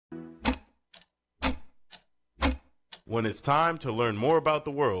When it's time to learn more about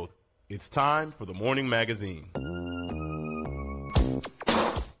the world, it's time for the Morning Magazine.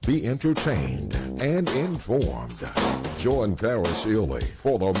 Be entertained and informed. Join Paris Ely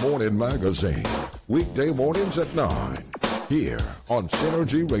for the Morning Magazine. Weekday mornings at 9. Here on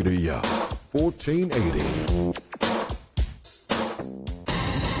Synergy Radio, 1480.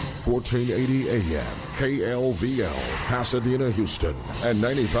 1480 AM, KLVL, Pasadena, Houston, and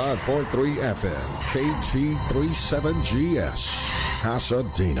 95.3 FM, KT37GS,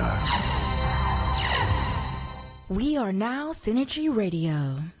 Pasadena. We are now Synergy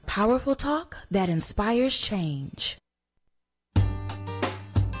Radio, powerful talk that inspires change.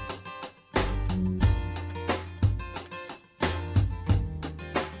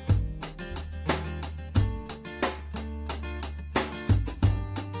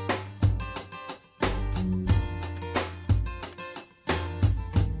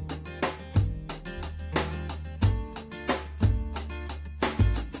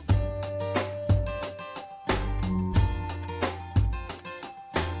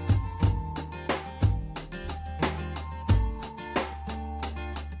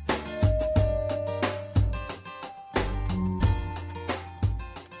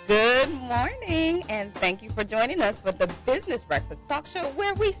 And thank you for joining us for the Business Breakfast Talk Show,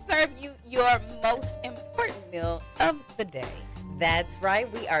 where we serve you your most important meal of the day. That's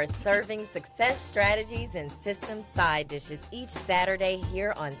right. We are serving success strategies and system side dishes each Saturday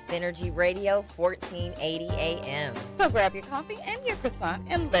here on Synergy Radio, 1480 AM. So grab your coffee and your croissant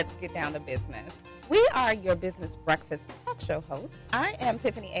and let's get down to business. We are your Business Breakfast Talk Show hosts. I am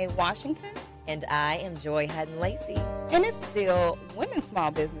Tiffany A. Washington. And I am Joy Hutton Lacey. And it's still Women's Small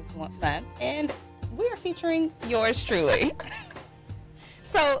Business Month, and we are featuring yours truly.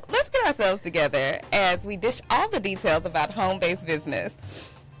 So let's get ourselves together as we dish all the details about home-based business.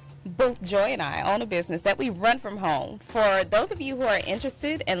 Both Joy and I own a business that we run from home. For those of you who are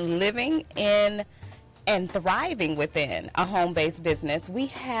interested in living in and thriving within a home-based business, we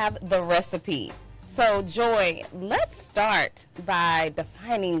have the recipe. So Joy, let's start by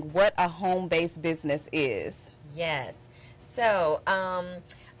defining what a home-based business is. Yes. So,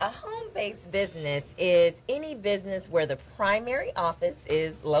 a home-based business is any business where the primary office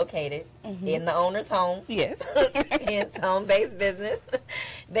is located in the owner's home. Yes. It's home-based business.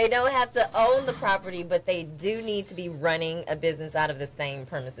 They don't have to own the property, but they do need to be running a business out of the same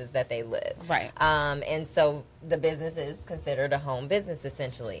premises that they live. Right. And so the business is considered a home business,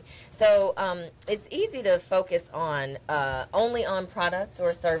 essentially. So it's easy to focus on only on product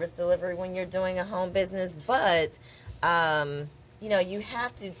or service delivery when you're doing a home business, but you know, you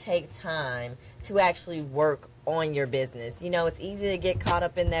have to take time to actually work on your business. You know, it's easy to get caught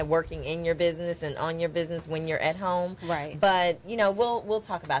up in that working in your business and on your business when you're at home. Right. But, you know, we'll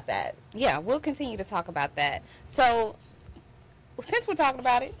talk about that. Yeah, we'll continue to talk about that. So, since we're talking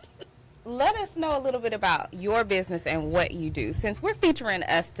about it, let us know a little bit about your business and what you do. Since we're featuring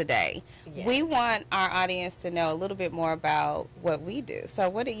us today, yes, we want our audience to know a little bit more about what we do. So,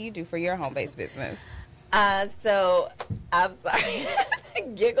 what do you do for your home-based business? So, I'm sorry,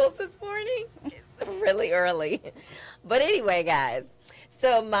 giggles this morning. It's really early. But anyway, guys,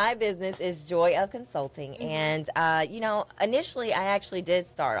 so my business is Joy of Consulting. And, you know, initially I actually did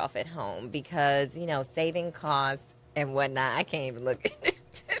start off at home because, you know, saving costs and whatnot. I can't even look at it,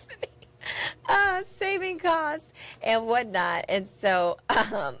 Tiffany. Saving costs and whatnot. And so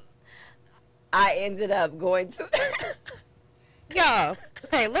I ended up going to... Y'all,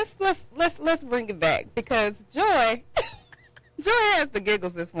 okay, let's bring it back because Joy has the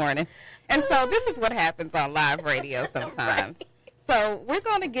giggles this morning. And so this is what happens on live radio sometimes. Right. So we're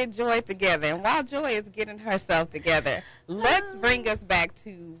going to get Joy together. And while Joy is getting herself together, let's bring us back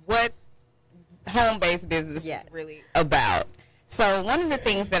to what home-based business is really about. So one of the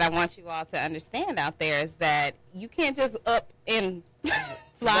things that I want you all to understand out there is that you can't just up and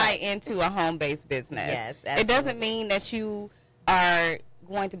fly into a home-based business. Yes, absolutely. It doesn't mean that you are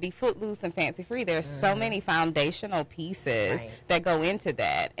going to be footloose and fancy-free. There's so many foundational pieces that go into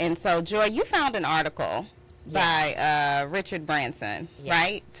that. And so, Joy, you found an article by Richard Branson,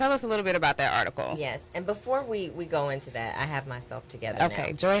 right? Tell us a little bit about that article. Yes, and before we go into that, I have myself together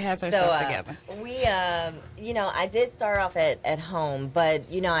Okay, now. Joy has herself together. We, you know, I did start off at home,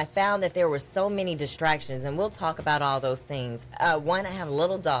 but, you know, I found that there were so many distractions, and we'll talk about all those things. One, I have a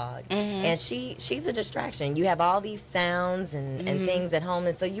little dog, and she's a distraction. You have all these sounds and things at home,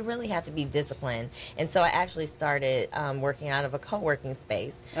 and so you really have to be disciplined. And so I actually started working out of a co-working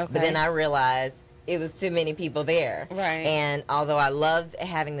space, but then I realized it was too many people there. Right. And although I love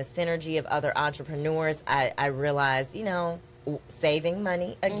having the synergy of other entrepreneurs, I realized, you know, saving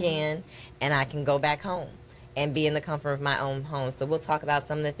money again, and I can go back home. and be in the comfort of my own home. So we'll talk about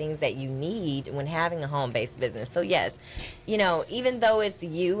some of the things that you need when having a home-based business. So yes, you know, even though it's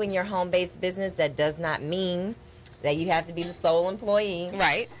you and your home-based business, that does not mean that you have to be the sole employee.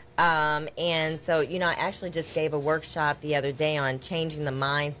 Right. And so, you know, I actually just gave a workshop the other day on changing the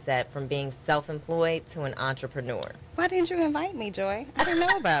mindset from being self-employed to an entrepreneur. Why didn't you invite me, Joy? I didn't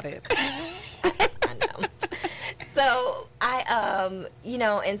know about it. I know. So you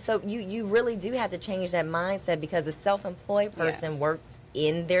know, and so you really do have to change that mindset, because a self-employed person works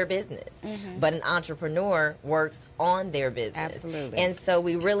in their business, but an entrepreneur works on their business. Absolutely. And so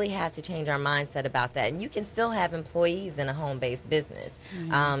we really have to change our mindset about that. And you can still have employees in a home-based business.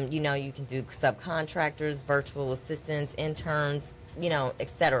 You know, you can do subcontractors, virtual assistants, interns, you know,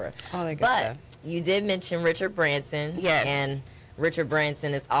 etc. All that good but stuff. you did mention Richard Branson. Yes. And Richard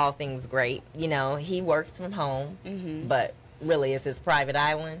Branson is all things great. You know, he works from home, but really it's his private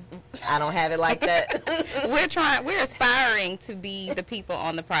island. I don't have it like that. We're aspiring to be the people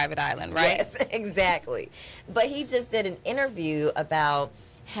on the private island, right? Yes, exactly. But he just did an interview about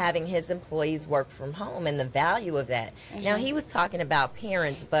having his employees work from home and the value of that. Now, he was talking about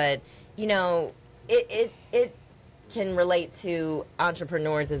parents, but, you know, it can relate to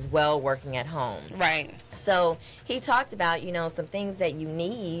entrepreneurs as well working at home. Right. So he talked about, you know, some things that you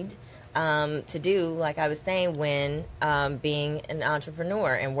need to do, like I was saying, when being an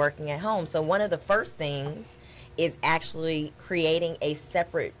entrepreneur and working at home. So one of the first things is actually creating a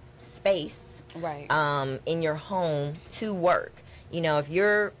separate space in your home to work. You know, if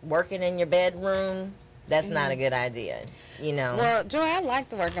you're working in your bedroom, that's not a good idea, you know. Well, Joy, I like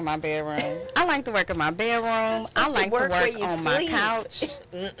to work in my bedroom. I like to work in my bedroom. I like to work on my couch.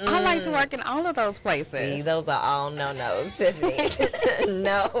 I like to work in all of those places. See, those are all no-nos, Tiffany.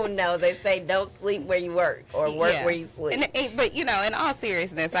 No, they say don't sleep where you work or work where you sleep. But, you know, in all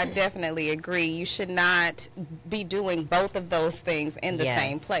seriousness, I definitely agree. You should not be doing both of those things in the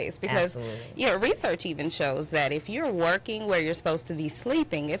same place, because research even shows that if you're working where you're supposed to be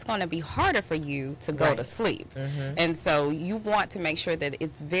sleeping, it's going to be harder for you to go to sleep. And so you want to make sure that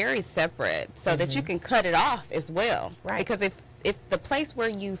it's very separate so that you can cut it off as well. Right. Because if the place where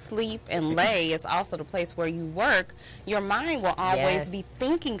you sleep and lay is also the place where you work, your mind will always be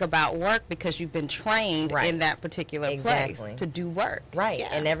thinking about work, because you've been trained in that particular place to do work. Right. Yeah.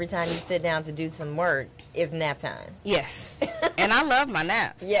 And every time you sit down to do some work, it's nap time. Yes. And I love my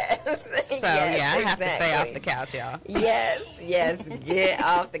naps. Yes. So, I have to stay off the couch, y'all. Yes. Get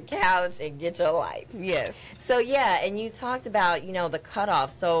off the couch and get your life. Yes. So, and you talked about, you know, the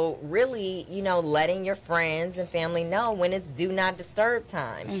cutoff. So, really, you know, letting your friends and family know when it's do not disturb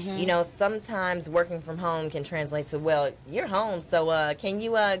time. You know, sometimes working from home can translate to, well, you're home, so can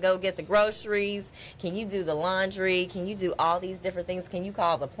you go get the groceries? Can you do the laundry? Can you do all these different things? Can you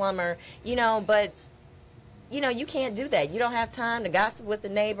call the plumber? You know, but you know, you can't do that. You don't have time to gossip with the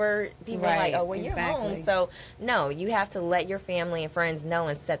neighbor. People are like, oh, well, you're home. So, no, you have to let your family and friends know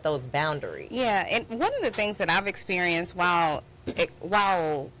and set those boundaries. Yeah, and one of the things that I've experienced while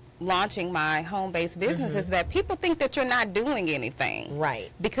launching my home-based business is that people think that you're not doing anything. Right.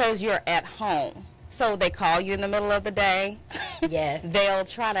 Because you're at home. So they call you in the middle of the day. Yes. They'll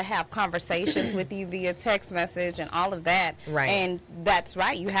try to have conversations with you via text message and all of that. Right. And that's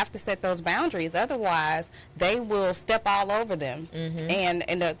right. You have to set those boundaries. Otherwise, they will step all over them and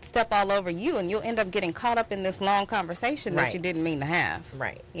step all over you. And you'll end up getting caught up in this long conversation that you didn't mean to have.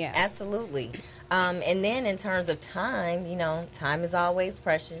 Right. Yeah. Absolutely. And then in terms of time, you know, time is always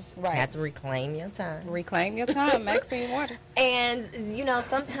precious. Right. You have to reclaim your time. Reclaim your time, Maxine Waters. And, you know,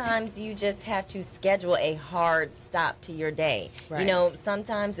 sometimes you just have to schedule a hard stop to your day. Right. You know,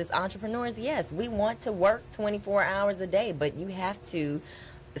 sometimes as entrepreneurs, yes, we want to work 24 hours a day, but you have to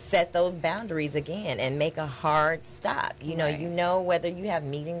set those boundaries again and make a hard stop. You know whether you have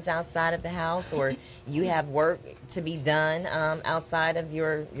meetings outside of the house or you have work to be done outside of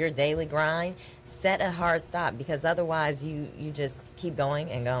your daily grind. Set a hard stop, because otherwise you just keep going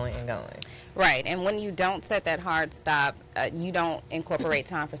and going and going. Right, and when you don't set that hard stop, you don't incorporate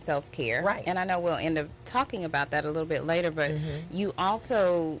time for self-care. Right. And I know we'll end up talking about that a little bit later, but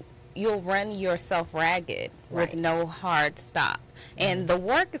you'll run yourself ragged with no hard stop. And the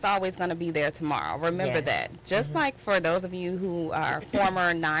work is always going to be there tomorrow. Remember that. Just like for those of you who are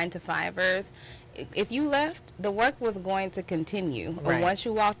former 9-to-5ers, if you left, the work was going to continue. Right. Once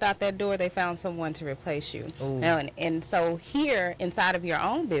you walked out that door, they found someone to replace you. And so here, inside of your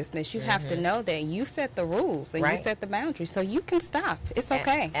own business, you have to know that you set the rules and you set the boundaries, so you can stop. It's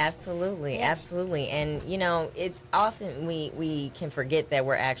okay. Absolutely, absolutely. And, you know, it's often we can forget that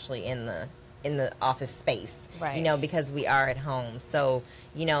we're actually in the office space, you know, because we are at home. So,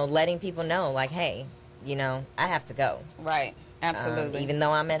 you know, letting people know, like, hey, you know, I have to go. Right. Absolutely. Even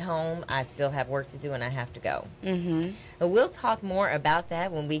though I'm at home, I still have work to do and I have to go. Mm-hmm. But we'll talk more about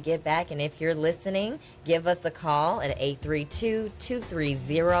that when we get back. And if you're listening, give us a call at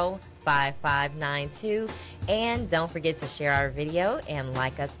 832-230-5592. And don't forget to share our video and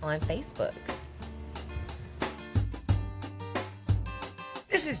like us on Facebook.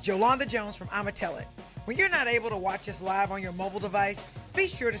 This is Yolanda Jones from I'ma Tell It. When you're not able to watch us live on your mobile device, be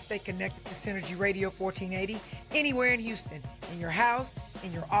sure to stay connected to Synergy Radio 1480 anywhere in Houston, in your house,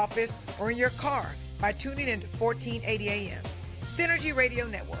 in your office, or in your car by tuning into 1480 AM. Synergy Radio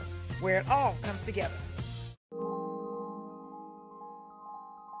Network, where it all comes together.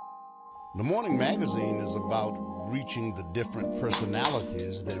 The Morning Magazine is about reaching the different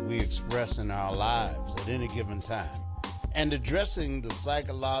personalities that we express in our lives at any given time, and addressing the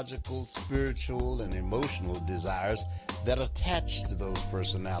psychological, spiritual, and emotional desires that attach to those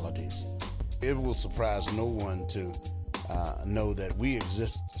personalities. It will surprise no one to know that we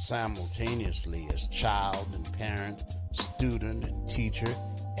exist simultaneously as child and parent, student and teacher,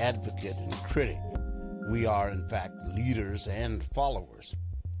 advocate and critic. We are, in fact, leaders and followers.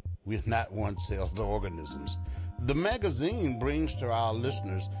 We're not one-celled organisms. The magazine brings to our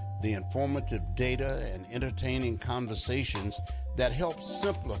listeners the informative data and entertaining conversations that help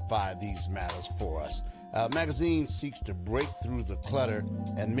simplify these matters for us. Magazine seeks to break through the clutter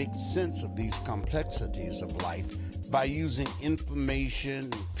and make sense of these complexities of life by using information,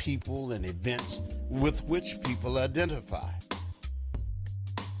 people, and events with which people identify.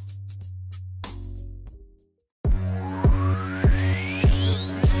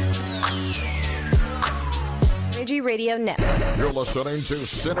 Synergy Radio Network. You're listening to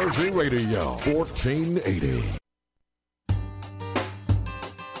Synergy Radio 1480.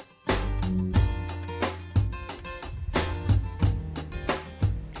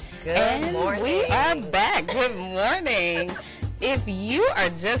 Good morning. We are back. Good morning. If you are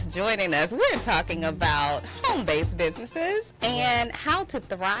just joining us, we're talking about home-based businesses and how to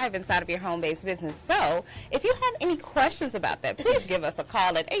thrive inside of your home-based business. So if you have any questions about that, please give us a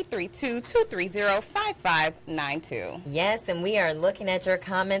call at 832-230-5592. Yes, and we are looking at your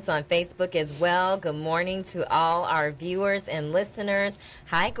comments on Facebook as well. Good morning to all our viewers and listeners.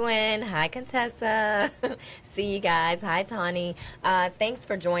 Hi, Gwen. Hi, Contessa. See you guys. Hi, Tawny. Thanks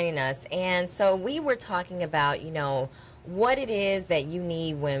for joining us. And so we were talking about, you know, what it is that you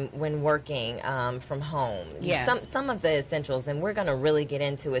need when working from home. Yeah. Some of the essentials, and we're going to really get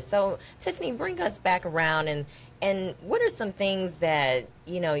into it. So, Tiffany, bring us back around, and what are some things that,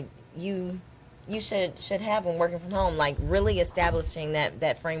 you know, you should have when working from home, like really establishing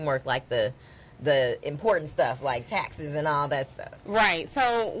that framework, like the important stuff like taxes and all that stuff. Right.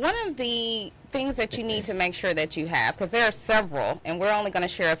 So one of the things that you need to make sure that you have, because there are several, and we're only going to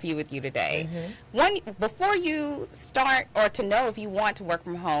share a few with you today. One, before you start or to know if you want to work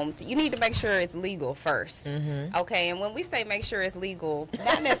from home, you need to make sure it's legal first. Okay. And when we say make sure it's legal,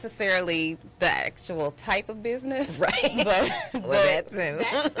 not necessarily the actual type of business, Right. But Well, that too.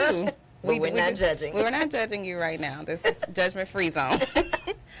 That too. But we're not judging. We're not judging you right now. This is judgment-free zone.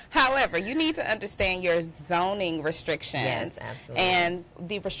 However, you need to understand your zoning restrictions. Yes, absolutely. And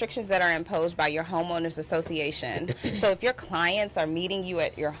the restrictions that are imposed by your homeowners association. So if your clients are meeting you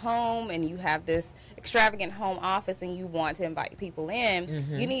at your home and you have this extravagant home office and you want to invite people in,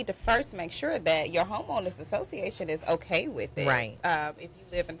 you need to first make sure that your homeowners association is okay with it. Right. If you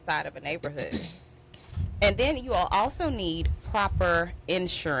live inside of a neighborhood. And then you will also need proper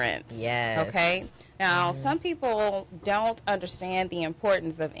insurance. Yes. Okay? Now, some people don't understand the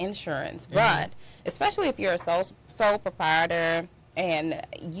importance of insurance, but especially if you're a sole proprietor and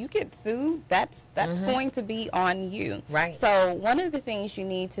you get sued, that's going to be on you. Right. So one of the things you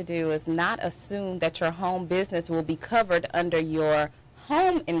need to do is not assume that your home business will be covered under your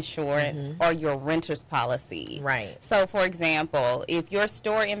home insurance or your renter's policy. Right. So, for example, if your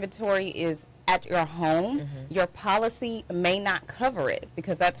store inventory is at your home, your policy may not cover it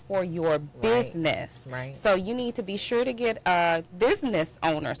because that's for your business. Right. So you need to be sure to get a business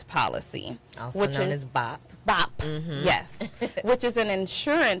owner's policy, Also which known is as BOP. BOP, yes, which is an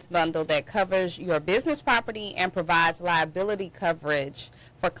insurance bundle that covers your business property and provides liability coverage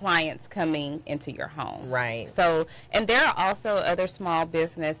for clients coming into your home. Right. So, and there are also other small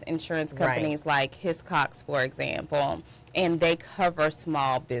business insurance companies like Hiscox, for example, and they cover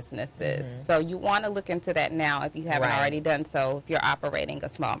small businesses. So you want to look into that now if you haven't already done so, if you're operating a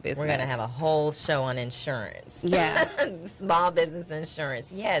small business. We're going to have a whole show on insurance. Yeah. Small business insurance,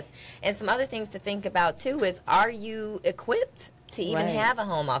 yes. And some other things to think about, too, is are you equipped to even Right. have a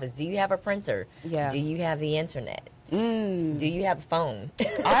home office? Do you have a printer? Yeah. Do you have the internet? Do you have a phone?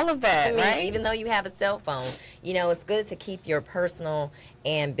 All of that, I mean, right? even though you have a cell phone, you know, it's good to keep your personal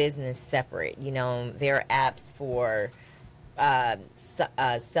and business separate. You know, there are apps for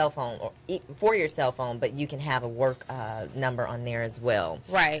cell phone or for your cell phone, but you can have a work number on there as well.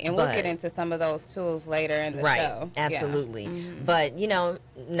 Right, and we'll get into some of those tools later in the show. Absolutely. Yeah. Mm-hmm. But, you know,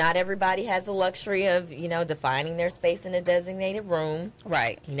 not everybody has the luxury of, you know, defining their space in a designated room.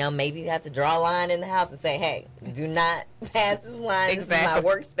 Right. You know, maybe you have to draw a line in the house and say, hey, do not pass this line. This is my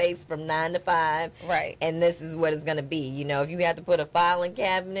workspace from 9 to 5. Right. And this is what it's going to be. You know, if you have to put a filing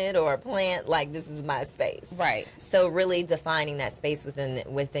cabinet or a plant, like, this is my space. Right. So really defining that space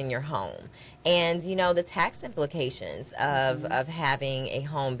within your home. And, you know, the tax implications of having a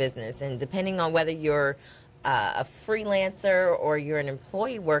home business. And depending on whether you're a freelancer or you're an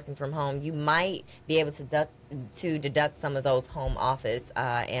employee working from home, you might be able to deduct some of those home office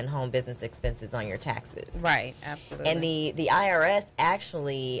and home business expenses on your taxes. Right, absolutely. And the IRS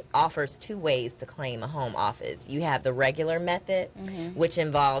actually offers 2 ways to claim a home office. You have the regular method, which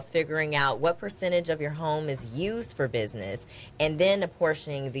involves figuring out what percentage of your home is used for business and then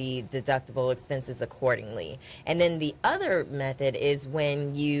apportioning the deductible expenses accordingly. And then the other method is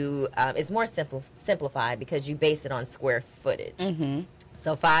when you, it's more simplified because you base it on square footage.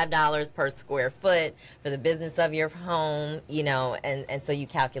 So $5 per square foot for the business of your home, you know, and so you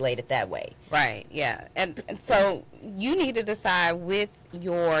calculate it that way. Right, yeah. And so you need to decide with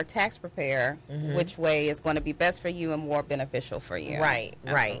your tax preparer which way is going to be best for you and more beneficial for you. Right,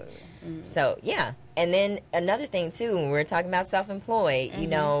 right. So, yeah. And then another thing, too, when we're talking about self-employed, you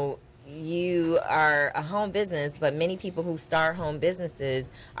know, you are a home business, but many people who start home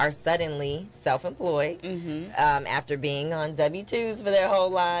businesses are suddenly self-employed after being on W-2s for their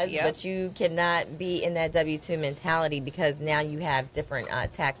whole lives. But you cannot be in that W-2 mentality because now you have different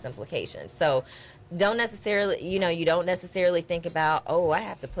tax implications. So don't necessarily, you know, you don't necessarily think about, oh, I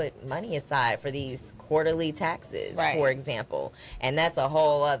have to put money aside for these quarterly taxes, for example. And that's a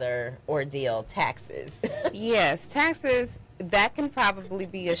whole other ordeal, taxes. Yes, taxes. That can probably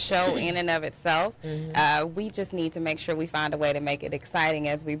be a show in and of itself. We just need to make sure we find a way to make it exciting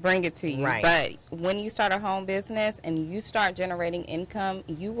as we bring it to you. Right. But when you start a home business and you start generating income,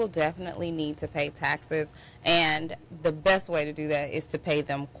 you will definitely need to pay taxes. And the best way to do that is to pay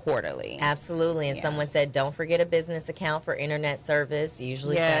them quarterly. Absolutely. And someone said, don't forget a business account for internet service,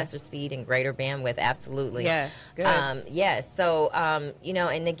 usually faster speed and greater bandwidth. Absolutely. Yes. Good. Yes. So, you know,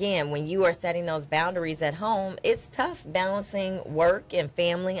 and again, when you are setting those boundaries at home, it's tough balancing work and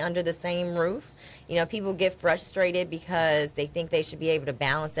family under the same roof. You know, people get frustrated because they think they should be able to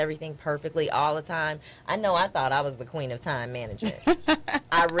balance everything perfectly all the time. I know I thought I was the queen of time management.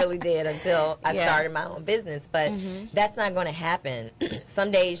 I really did until I started my own business. But that's not going to happen. Some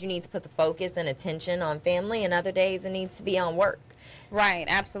days you need to put the focus and attention on family, and other days it needs to be on work. Right,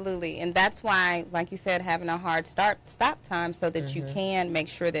 absolutely. And that's why, like you said, having a hard stop time so that you can make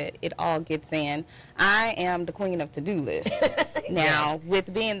sure that it all gets in. I am the queen of to-do list. Now,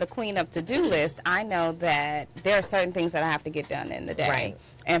 with being the queen of to-do list, I know that there are certain things that I have to get done in the day. Right.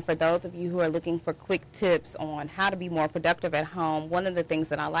 And for those of you who are looking for quick tips on how to be more productive at home, one of the things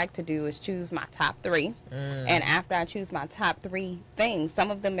that I like to do is choose my top 3. And after I choose my top 3 things,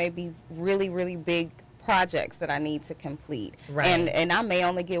 some of them may be really, really big projects that I need to complete. Right. And I may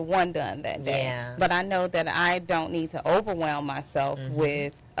only get one done that day. Yeah. But I know that I don't need to overwhelm myself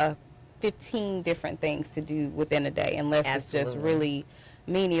with 15 different things to do within a day unless it's just really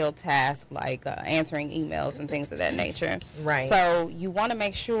menial tasks like answering emails and things of that nature. Right. So you want to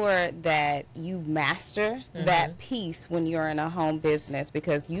make sure that you master that piece when you're in a home business,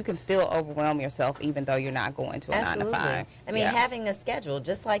 because you can still overwhelm yourself even though you're not going to a 9 to 5. I mean, having a schedule,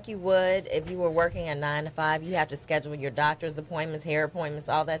 just like you would if you were working a 9 to 5, you have to schedule your doctor's appointments, hair appointments,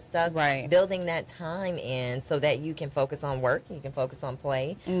 all that stuff. Right. Building that time in so that you can focus on work, you can focus on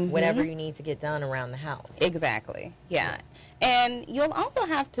play, whatever you need to get done around the house. Exactly. Yeah. And you'll also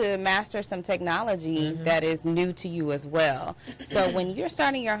have to master some technology that is new to you as well. So when you're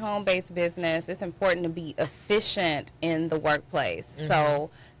starting your home-based business, it's important to be efficient in the workplace.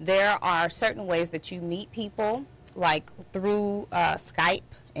 So there are certain ways that you meet people, like through Skype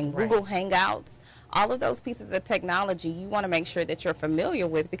and Google Hangouts. All of those pieces of technology you want to make sure that you're familiar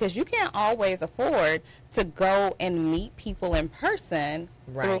with, because you can't always afford to go and meet people in person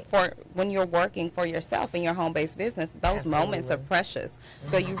for when you're working for yourself in your home-based business. Those moments are precious.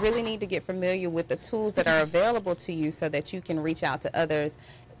 So you really need to get familiar with the tools that are available to you so that you can reach out to others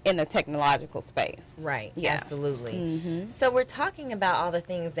in a technological space. Right, Yeah. absolutely. So we're talking about all the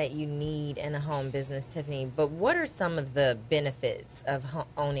things that you need in a home business, Tiffany, but what are some of the benefits of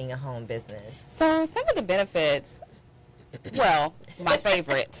owning a home business? So some of the benefits, Well, my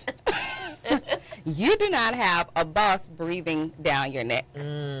favorite. You do not have a boss breathing down your neck.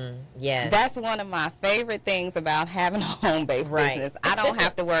 Yes. That's one of my favorite things about having a home-based business. I don't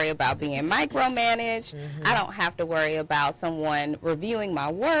have to worry about being micromanaged. I don't have to worry about someone reviewing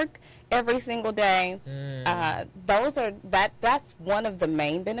my work every single day. That's one of the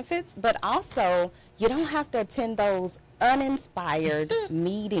main benefits, but also you don't have to attend those uninspired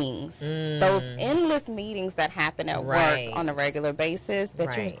meetings, those endless meetings that happen at work on a regular basis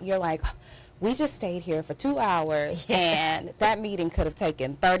that you're like, we just stayed here for 2 hours and that meeting could have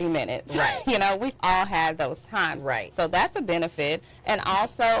taken 30 minutes. Right. You know, we've all had those times. Right. So that's a benefit. And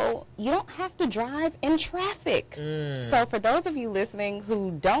also, you don't have to drive in traffic. So for those of you listening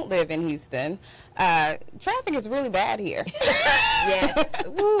who don't live in Houston, traffic is really bad here. Yes.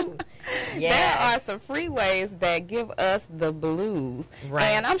 Woo. Yes. There are some freeways that give us the blues. Right.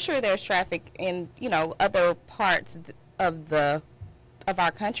 And I'm sure there's traffic in, other parts of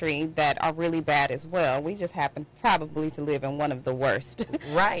our country that are really bad as well. We just happen probably to live in one of the worst.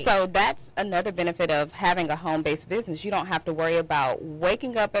 Right. So that's another benefit of having a home-based business. You don't have to worry about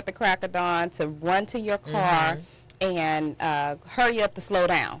waking up at the crack of dawn to run to your car and hurry up to slow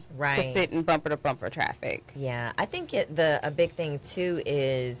down to sit in bumper-to-bumper traffic. Yeah, I think a big thing too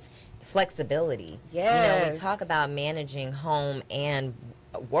is flexibility. Yes. We talk about managing home and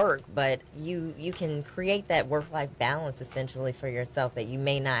work, but you can create that work-life balance essentially for yourself that you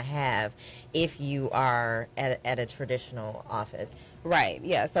may not have if you are at a traditional office. Right,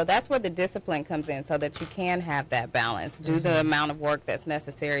 yeah. So that's where the discipline comes in, so that you can have that balance. Do the amount of work that's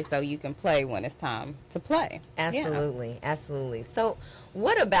necessary so you can play when it's time to play. Absolutely, absolutely. So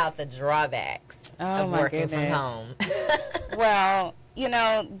what about the drawbacks of working from home? Well,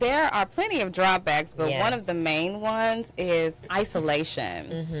 there are plenty of drawbacks, but one of the main ones is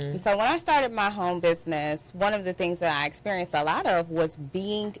isolation. And so when I started my home business, one of the things that I experienced a lot of was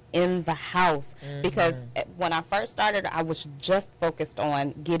being in the house, because when I first started, I was just focused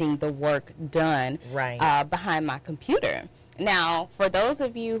on getting the work done behind my computer. Now, for those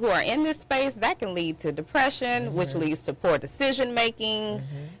of you who are in this space, that can lead to depression, which leads to poor decision making.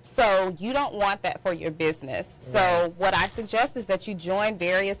 So you don't want that for your business. So what I suggest is that you join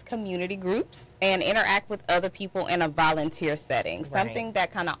various community groups and interact with other people in a volunteer setting, something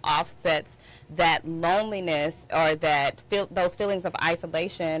that kind of offsets that loneliness or those feelings of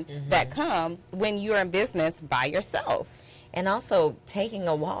isolation that come when you're in business by yourself. And also taking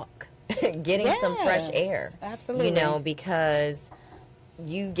a walk. Getting some fresh air. Absolutely. Because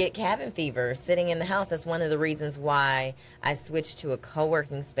you get cabin fever sitting in the house. That's one of the reasons why I switched to a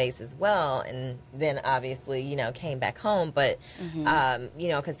co-working space as well. And then obviously, came back home. But,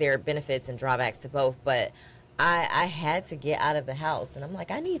 because there are benefits and drawbacks to both. But I had to get out of the house, and I'm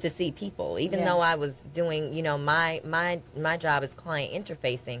like, I need to see people, even though I was doing, my job is client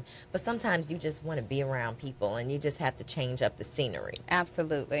interfacing, but sometimes you just want to be around people, and you just have to change up the scenery.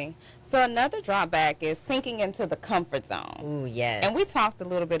 Absolutely. So another drawback is sinking into the comfort zone. Ooh, yes. And we talked a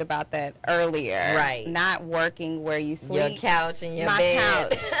little bit about that earlier. Right. Not working where you sleep. Your couch and your my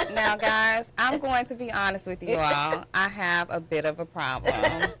bed. Couch. Now, guys, I'm going to be honest with you all. I have a bit of a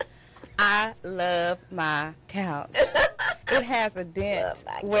problem. I love my couch. It has a dent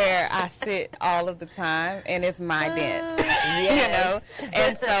where I sit all of the time, and it's my dent. Yes.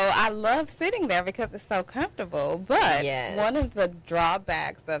 And so I love sitting there because it's so comfortable. But one of the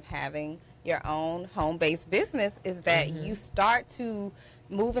drawbacks of having your own home-based business is that you start to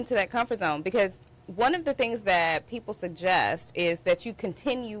move into that comfort zone, because one of the things that people suggest is that you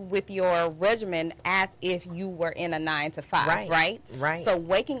continue with your regimen as if you were in a 9-to-5, right? So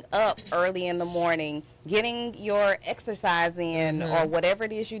waking up early in the morning, getting your exercise in or whatever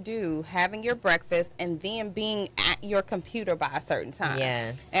it is you do, having your breakfast, and then being at your computer by a certain time.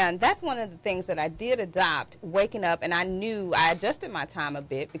 Yes. And that's one of the things that I did adopt, waking up, and I knew I adjusted my time a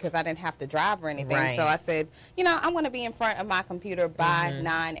bit because I didn't have to drive or anything. Right. So I said, I'm going to be in front of my computer by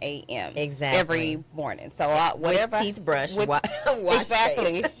 9 a.m. Exactly. every morning. So whatever. With teeth brushed, wash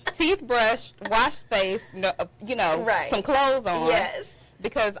exactly. face. Teeth brushed, wash face, some clothes on. Yes.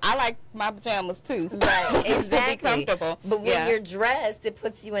 Because I like my pajamas too. Right, exactly. To be comfortable. But when you're dressed, it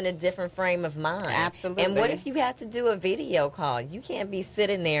puts you in a different frame of mind. Absolutely. And what if you have to do a video call? You can't be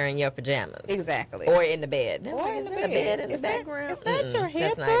sitting there in your pajamas. Exactly. Or in the bed. Or in is the there a bed in the is background? Is that your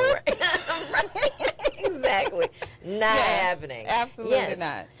That's headboard? not right. Exactly. Not happening. Absolutely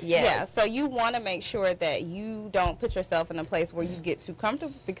not. Yes. Yeah. So you want to make sure that you don't put yourself in a place where you get too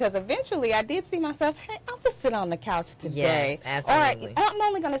comfortable, because eventually I did see myself, hey, I'll just sit on the couch today. Yes, absolutely. Or I'm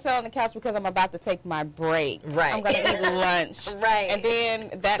only going to sit on the couch because I'm about to take my break. Right. I'm going to eat lunch. Right. And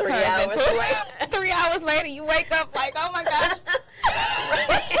then that 3 turns hours into later. 3 hours later, you wake up like, oh my gosh.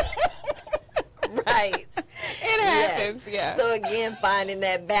 Right. It happens, yeah. So again, finding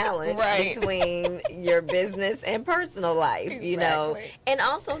that balance Right. between your business and personal life, you know, Exactly. and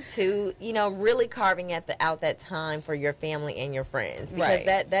also too, you know, really carving out that time for your family and your friends, because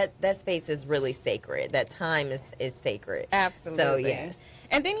Right. that space is really sacred. That time is sacred. Absolutely. So yes.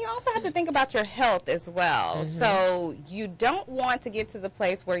 And then you also have to think about your health as well. So you don't want to get to the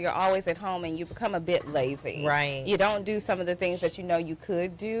place where you're always at home and you become a bit lazy. Right. You don't do some of the things that you know you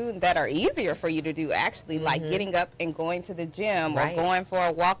could do that are easier for you to do, actually, like getting up and going to the gym Right. or going for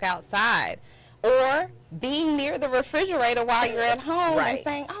a walk outside, or being near the refrigerator while you're at home and Right.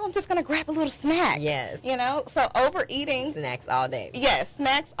 saying, oh, I'm just going to grab a little snack. Yes. You know, so overeating. Snacks all day. Yes,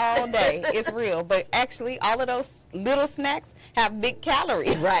 snacks all day. It's real. But actually, all of those little snacks have big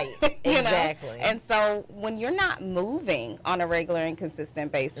calories. Right. You Exactly. know? And so when you're not moving on a regular and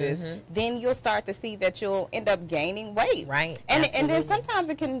consistent basis, then you'll start to see that you'll end up gaining weight. Right. And then Absolutely. sometimes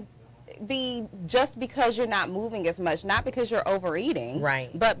it can be just because you're not moving as much, not because you're overeating, Right.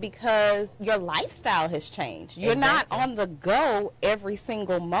 but because your lifestyle has changed. You're Exactly. not on the go every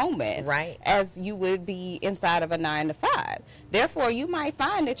single moment, Right. as you would be inside of a 9 to 5. Therefore, you might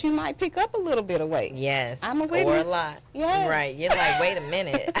find that you might pick up a little bit of weight. Yes. I'm a Or witness. a lot. Yes. Right. You're like, wait a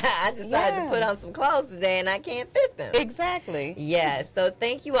minute. I decided to Yeah. put on some clothes today and I can't fit them. Exactly. Yes. So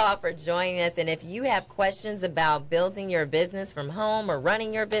thank you all for joining us. And if you have questions about building your business from home or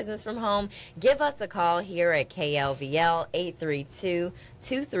running your business from home, give us a call here at KLVL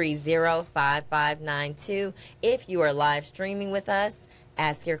 832-230-5592. If you are live streaming with us,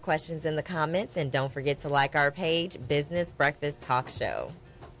 ask your questions in the comments, and don't forget to like our page, Business Breakfast Talk Show.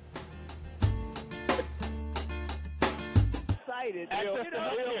 Excited.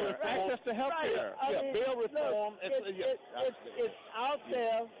 Access to healthcare. Right. Bill reform. It's out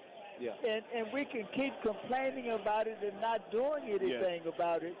there, and we can keep complaining about it and not doing anything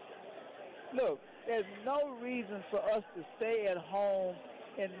about it. Look, there's no reason for us to stay at home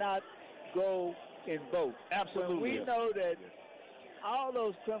and not go and vote. Absolutely. When we know that all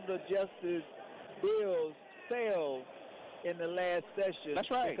those criminal justice bills failed in the last session. That's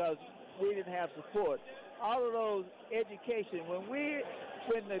right. Because we didn't have support. All of those education, when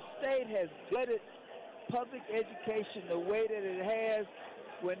the state has gutted public education the way that it has,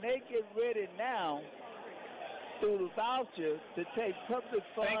 when they get ready now through the voucher to take public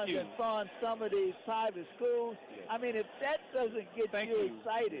funds and fund some of these private schools, I mean, if that doesn't get you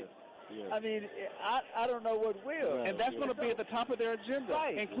excited, I mean, I don't know what will. And that's going to be at the top of their agenda,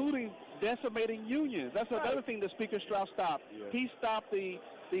 Right. including decimating unions. That's another thing that Speaker Strauss stopped. He stopped the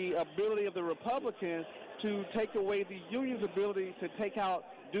ability of the Republicans to take away the union's ability to take out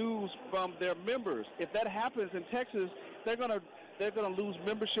dues from their members. If that happens in Texas, they're going to lose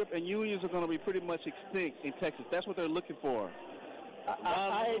membership, and unions are going to be pretty much extinct in Texas. That's what they're looking for.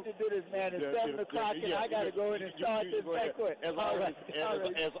 I hate to do this, man. It's 7 o'clock, and I got to go in and start this banquet. As always,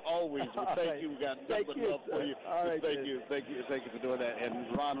 thank you. We got nothing else for you. All right, thank you for doing that. And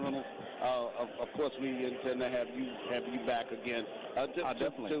Ron Reynolds, of course, we intend to have you back again.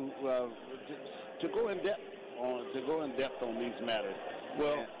 Definitely. To go in depth on these matters.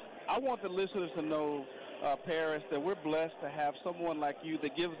 Well, I want the listeners to know, Paris, that we're blessed to have someone like you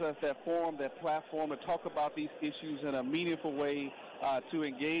that gives us that forum, that platform to talk about these issues in a meaningful way, to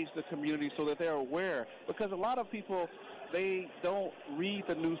engage the community so that they're aware. Because a lot of people, they don't read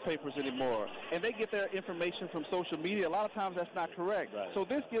the newspapers anymore, and they get their information from social media. A lot of times that's not correct. Right. So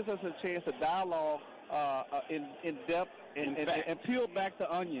this gives us a chance to dialogue in depth and peel back the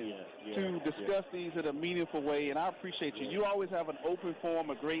onion to discuss these in a meaningful way. And I appreciate you. You always have an open forum,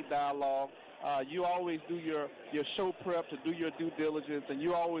 a great dialogue. You always do your show prep to do your due diligence, and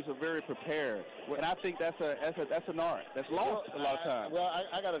you always are very prepared. And I think that's an art that's lost a lot of times. Well,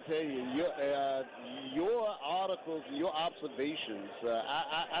 I got to tell you, your articles, your observations,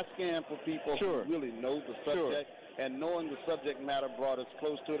 I scan for people who really know the subject. And knowing the subject matter brought us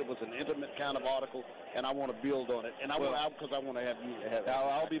close to it. It was an intimate kind of article, and I want to build on it. And I want to have you.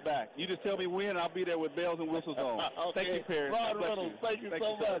 I'll be back. You just tell me when, and I'll be there with bells and whistles on. Okay. Thank you, Perry. Ron Reynolds, thank you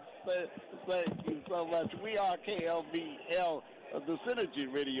so much. Thank you so much. We are KLVL, the Synergy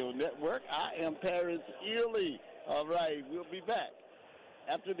Radio Network. I am Paris Early. All right, we'll be back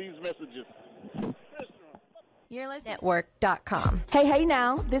after these messages. You're listening. Network.com. Hey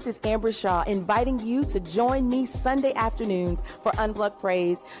now, this is Amber Shaw inviting you to join me Sunday afternoons for Unplugged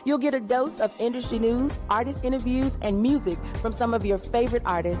Praise. You'll get a dose of industry news, artist interviews, and music from some of your favorite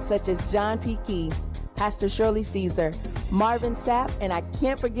artists such as John P. Key, Pastor Shirley Caesar, Marvin Sapp, and I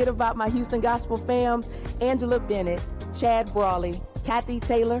can't forget about my Houston Gospel fam, Angela Bennett, Chad Brawley, Kathy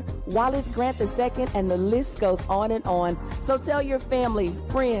Taylor, Wallace Grant II, and the list goes on and on. So tell your family,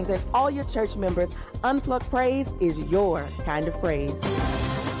 friends, and all your church members, Unplugged Praise is your kind of praise.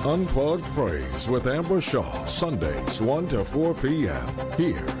 Unplugged Praise with Amber Shaw, Sundays 1 to 4 p.m.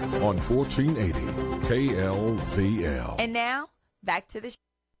 here on 1480 KLVL. And now, back to the show.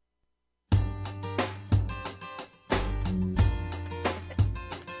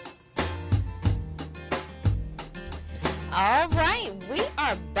 All right, we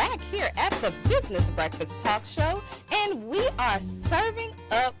are back here at the Business Breakfast Talk Show, and we are serving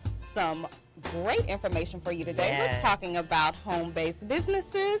up some great information for you today. Yes. We're talking about home-based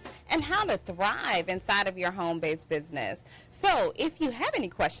businesses and how to thrive inside of your home-based business. So if you have any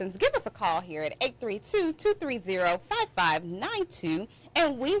questions, give us a call here at 832-230-5592,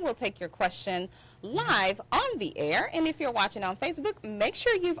 and we will take your question live on the air. And if you're watching on Facebook, make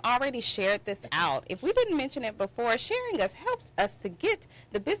sure you've already shared this out. If we didn't mention it before, sharing us helps us to get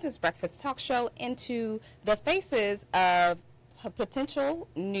the Business Breakfast Talk Show into the faces of potential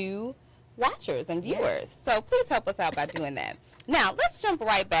new watchers and viewers. Yes. So please help us out by doing that. Now, let's jump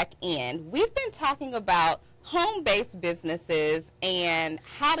right back in. We've been talking about home-based businesses and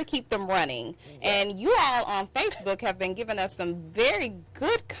how to keep them running. And you all on Facebook have been giving us some very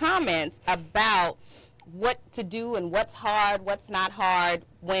good comments about what to do and what's hard, what's not hard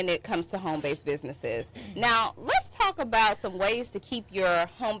when it comes to home-based businesses. Now, let's talk about some ways to keep your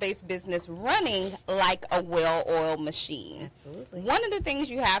home-based business running like a well-oiled machine. Absolutely. One of the things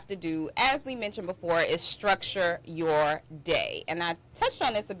you have to do, as we mentioned before, is structure your day. And I touched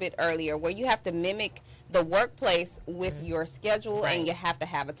on this a bit earlier, where you have to mimic the workplace with your schedule, and you have to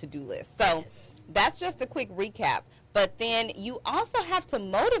have a to-do list. So that's just a quick recap. But then you also have to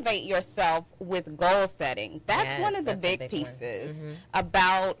motivate yourself with goal setting. That's one of the big pieces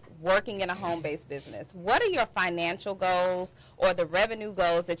about working in a home-based business. What are your financial goals or the revenue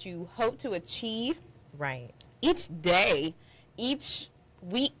goals that you hope to achieve each day, each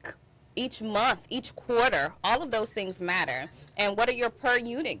week, each month, each quarter? All of those things matter. And what are your per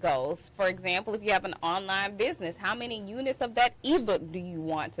unit goals? For example, if you have an online business, how many units of that ebook do you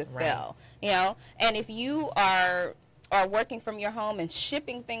want to sell? You know, and if you are working from your home and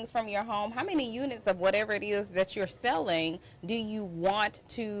shipping things from your home, how many units of whatever it is that you're selling do you want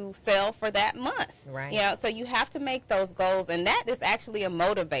to sell for that month? You know, so you have to make those goals, and that is actually a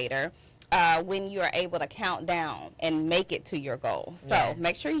motivator when you are able to count down and make it to your goal. So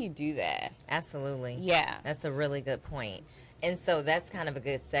make sure you do that. Absolutely. Yeah. That's a really good point. And so that's kind of a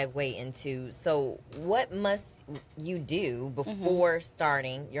good segue into, so what must you do before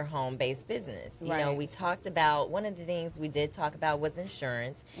starting your home-based business? You know, we talked about, one of the things we did talk about was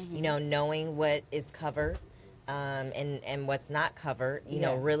insurance, you know, knowing what is covered and what's not covered. You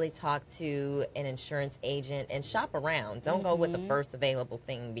know, really talk to an insurance agent and shop around. Don't go with the first available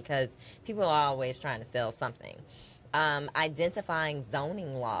thing, because people are always trying to sell something. Identifying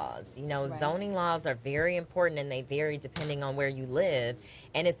zoning laws. You know, zoning laws are very important, and they vary depending on where you live,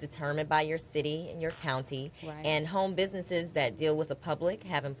 and it's determined by your city and your county. And home businesses that deal with the public,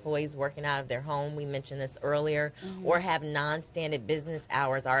 have employees working out of their home, we mentioned this earlier, or have non-standard business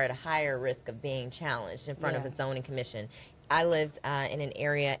hours, are at a higher risk of being challenged in front of a zoning commission. I lived in an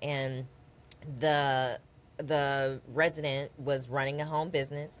area, and the resident was running a home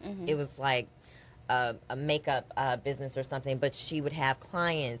business. It was like a makeup business or something, but she would have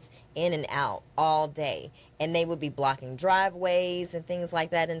clients in and out all day, and they would be blocking driveways and things like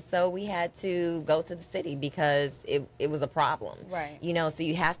that. And so we had to go to the city because it was a problem. You know, so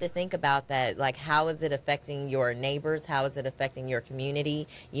you have to think about that, like, how is it affecting your neighbors? How is it affecting your community?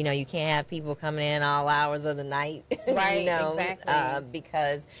 You know, you can't have people coming in all hours of the night, you know,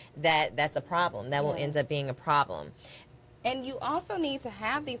 because that's a problem. That will end up being a problem. And you also need to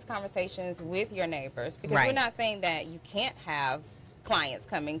have these conversations with your neighbors, because we're not saying that you can't have clients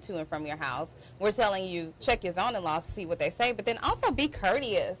coming to and from your house. We're telling you, check your zoning laws to see what they say, but then also be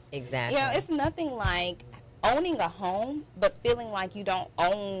courteous. Exactly. You know, it's nothing like owning a home, but feeling like you don't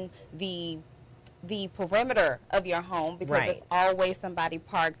own the the perimeter of your home, because Right. it's always somebody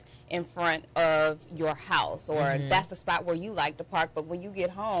parked in front of your house, or that's the spot where you like to park. But when you get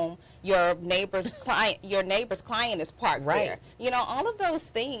home, your neighbor's client is parked Right. there. You know, all of those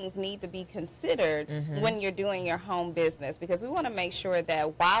things need to be considered when you're doing your home business, because we want to make sure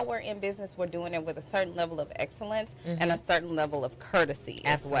that while we're in business, we're doing it with a certain level of excellence and a certain level of courtesy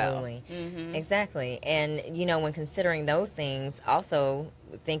as well. Absolutely. Exactly. And, you know, when considering those things, also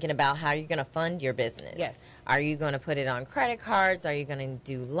thinking about how you're going to fund your business. Yes. Are you going to put it on credit cards? Are you going to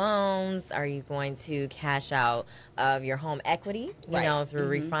do loans? Are you going to cash out of your home equity, you Right. know, through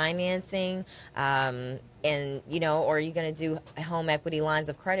refinancing? And, you know, or are you going to do home equity lines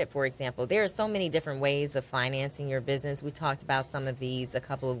of credit, for example? There are so many different ways of financing your business. We talked about some of these a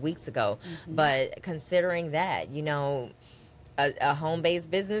couple of weeks ago. But considering that, you know, a home-based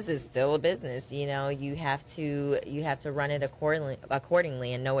business is still a business. You know, you have to run it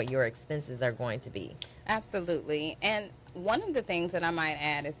accordingly and know what your expenses are going to be. Absolutely. And one of the things that I might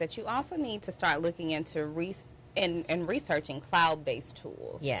add is that you also need to start looking into researching cloud-based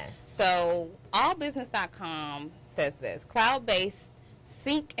tools. Yes. So allbusiness.com says this: cloud-based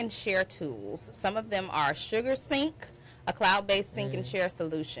sync and share tools. Some of them are SugarSync, a cloud-based sync and share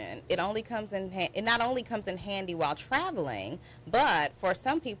solution. It not only comes in handy while traveling, but for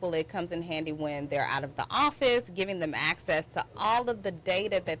some people it comes in handy when they're out of the office, giving them access to all of the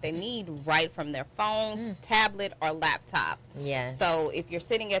data that they need right from their phone, tablet, or laptop. Yes. So if you're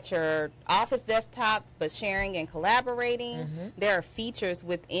sitting at your office desktop but sharing and collaborating, there are features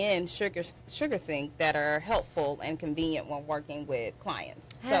within SugarSync that are helpful and convenient when working with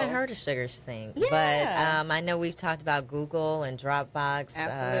clients. I haven't heard of SugarSync, Yeah. but I know we've talked about Google and Dropbox,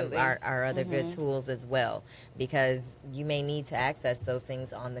 Absolutely. our other good tools as well, because you may need to access those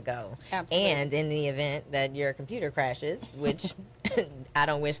things on the go. Absolutely. And in the event that your computer crashes, which I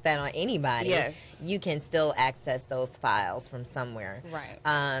don't wish that on anybody, Yes. you can still access those files from somewhere. Right.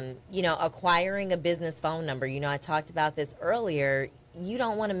 You know, acquiring a business phone number, you know, I talked about this earlier. You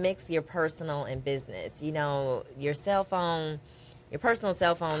don't want to mix your personal and business. You know, your cell phone, your personal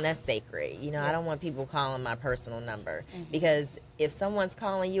cell phone, that's sacred. You know, I don't want people calling my personal number, because if someone's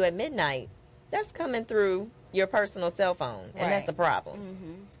calling you at midnight, that's coming through your personal cell phone, and that's a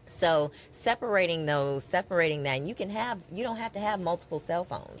problem. So separating that, and you don't have to have multiple cell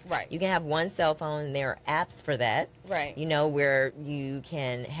phones. Right. You can have one cell phone, and there are apps for that. Right. You know, where you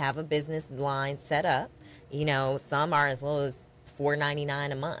can have a business line set up. You know, some are as low as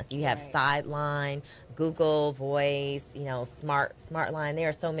 $4.99 a month. You have Sideline, Google Voice, you know, SmartLine. There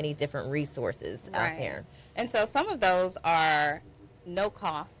are so many different resources out there. And so some of those are no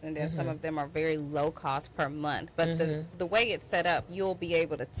cost, and then some of them are very low cost per month. But the way it's set up, you'll be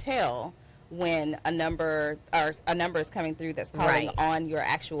able to tell when a number is coming through that's calling on your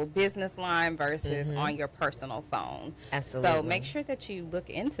actual business line versus on your personal phone. Absolutely. So make sure that you look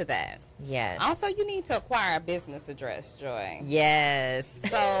into that. Yes. Also, you need to acquire a business address, Joy. Yes.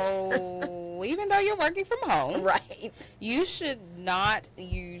 So even though you're working from home, right, you should not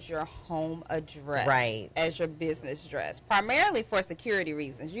use your home address as your business address, primarily for security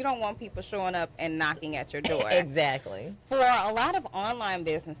reasons. You don't want people showing up and knocking at your door. Exactly. For a lot of online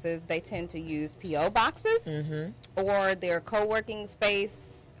businesses, they tend to use P.O. boxes or their co-working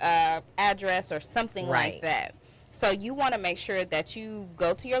space address or something like that. So you want to make sure that you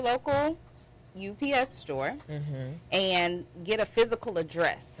go to your local UPS store and get a physical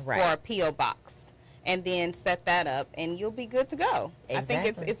address for a P.O. box, and then set that up, and you'll be good to go. Exactly. I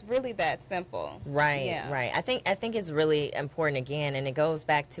think it's really that simple. Right, Yeah. right. I think it's really important, again, and it goes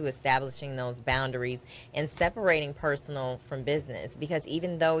back to establishing those boundaries and separating personal from business, because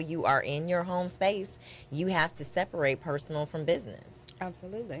even though you are in your home space, you have to separate personal from business.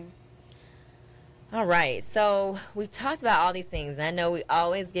 Absolutely. All right, so we've talked about all these things. I know we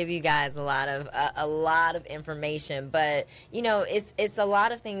always give you guys a lot of information, but you know, it's a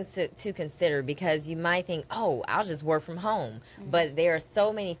lot of things to consider, because you might think, oh, I'll just work from home, but there are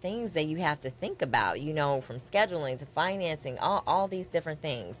so many things that you have to think about. You know, from scheduling to financing, all these different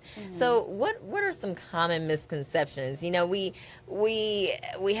things. So what are some common misconceptions? You know, we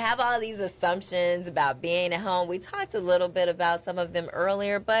have all these assumptions about being at home. We talked a little bit about some of them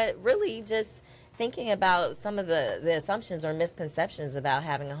earlier, but really just thinking about some of the assumptions or misconceptions about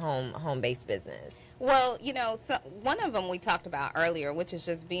having a home-based business. Well, you know, so one of them we talked about earlier, which is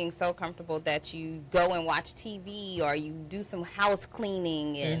just being so comfortable that you go and watch TV or you do some house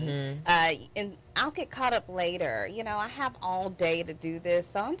cleaning, and I'll get caught up later. You know, I have all day to do this,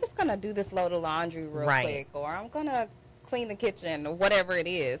 so I'm just going to do this load of laundry real quick, or I'm going to clean the kitchen, or whatever it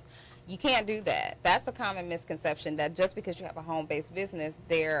is. You can't do that. That's a common misconception, that just because you have a home-based business,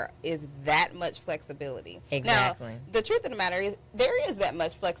 there is that much flexibility. Exactly. Now, the truth of the matter is there is that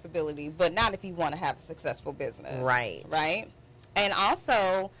much flexibility, but not if you want to have a successful business. Right. Right? And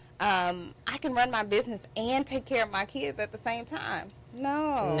also, I can run my business and take care of my kids at the same time.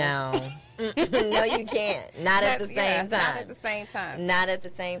 No. No. No, you can't. Not at the same time. Not at the same time. Not at the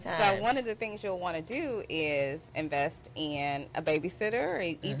same time. So one of the things you'll want to do is invest in a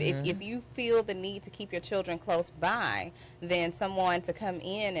babysitter. If you feel the need to keep your children close by, then someone to come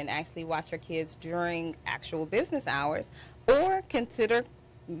in and actually watch your kids during actual business hours, or consider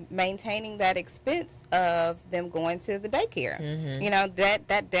maintaining that expense of them going to the daycare. You know,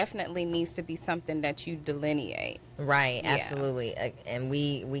 that definitely needs to be something that you delineate. Right, Yeah. absolutely. And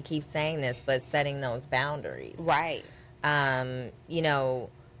we keep saying this, but setting those boundaries. Right. You know,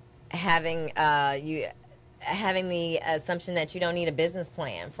 having the assumption that you don't need a business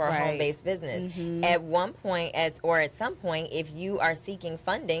plan for a Right. home-based business. At one point, or at some point, if you are seeking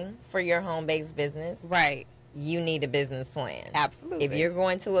funding for your home-based business, right, you need a business plan. Absolutely. If you're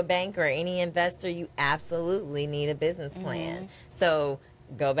going to a bank or any investor, you absolutely need a business plan. So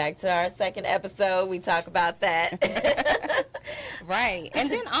go back to our second episode. We talk about that. Right.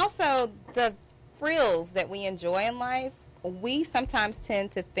 And then also the frills that we enjoy in life, we sometimes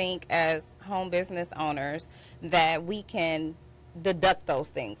tend to think as home business owners that we can deduct those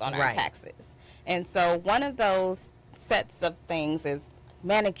things on our Right. taxes. And so one of those sets of things is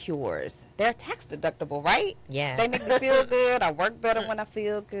manicures. They're tax deductible, right? Yeah. They make me feel good. I work better when I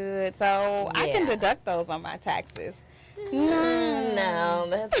feel good. So I can Yeah. deduct those on my taxes. No,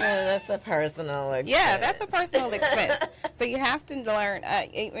 that's a personal expense. Yeah, that's a personal expense. So you have to learn,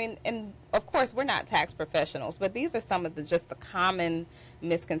 and of course we're not tax professionals, but these are some of the common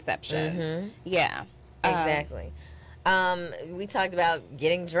misconceptions. Yeah. Exactly. We talked about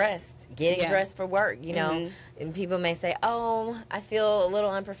getting dressed for work, you know, and people may say, oh, I feel a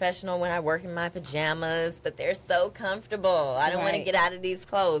little unprofessional when I work in my pajamas, but they're so comfortable. I don't want to Right. get out of these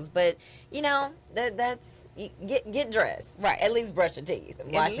clothes. But, you know, that's, get dressed. Right. At least brush your teeth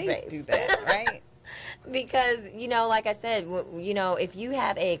and wash your face. Do that, right? Because, you know, like I said, you know, if you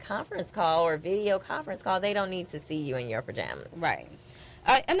have a conference call or video conference call, they don't need to see you in your pajamas. Right.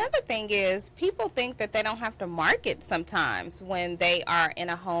 Another thing is people think that they don't have to market sometimes when they are in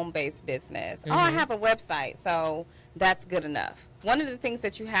a home-based business. Oh, I have a website, so that's good enough. One of the things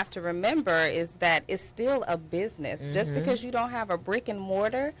that you have to remember is that it's still a business. Just because you don't have a brick and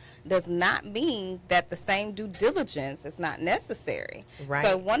mortar does not mean that the same due diligence is not necessary. Right.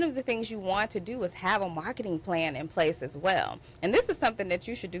 So one of the things you want to do is have a marketing plan in place as well. And this is something that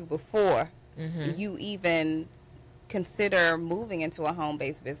you should do before you even consider moving into a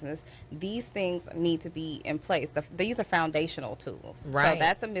home-based business. These things need to be in place. These are foundational tools. Right. So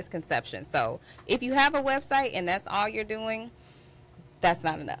that's a misconception. So if you have a website and that's all you're doing, that's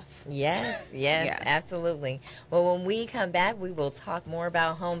not enough. Yes, Yeah. absolutely. Well, when we come back, we will talk more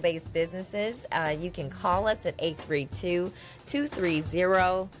about home-based businesses. You can call us at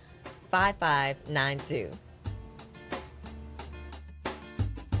 832-230-5592.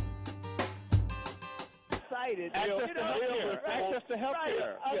 Access to health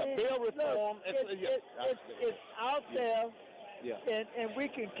care. Bill reform. It's out there, and we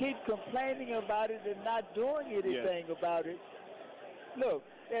can keep complaining about it and not doing anything about it. Look,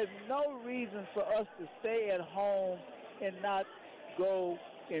 there's no reason for us to stay at home and not go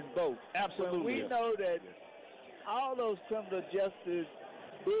and vote. Absolutely. When we know that all those criminal justice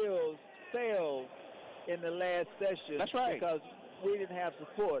bills failed in the last session. That's right. Because we didn't have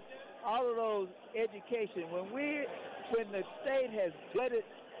support. All of those education, when the state has gutted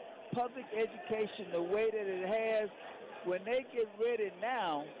public education the way that it has, when they get ready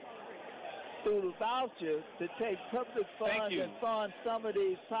now through the voucher to take public funds and fund some of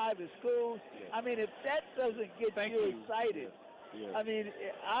these private schools, I mean, if that doesn't get you excited, I mean,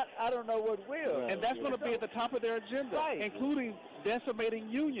 I don't know what will. And that's going to be at the top of their agenda, including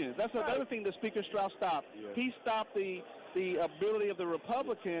decimating unions. That's another thing that Speaker Strauss stopped. He stopped the ability of the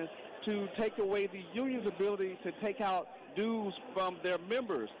Republicans to take away the union's ability to take out dues from their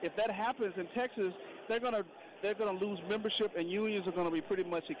members. If that happens in Texas, they're going to lose membership, and unions are going to be pretty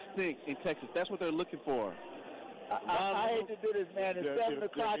much extinct in Texas. That's what they're looking for. I hate to do this, man. It's 7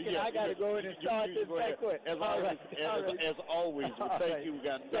 o'clock, and I got to go in and start this right quick. As always, we thank you. We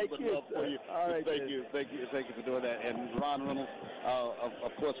got nothing else for you. Thank you for doing that. And Ron Reynolds,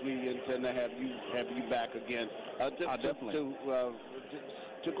 of course, we intend to have you back again. Definitely.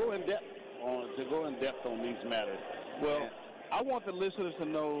 To go in depth on these matters. Well, I want the listeners to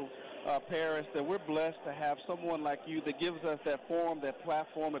know Paris, that we're blessed to have someone like you that gives us that forum, that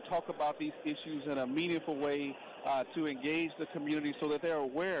platform to talk about these issues in a meaningful way, to engage the community so that they're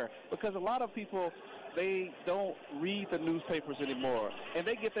aware. Because a lot of people, they don't read the newspapers anymore, and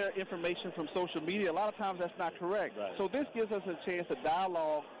they get their information from social media. A lot of times that's not correct. Right. So this gives us a chance to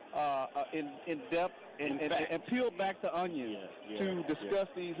dialogue in depth and peel back the onion to discuss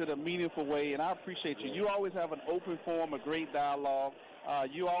these in a meaningful way, and I appreciate you. You always have an open forum, a great dialogue.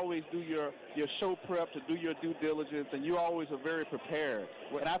 You always do your show prep to do your due diligence, and you always are very prepared.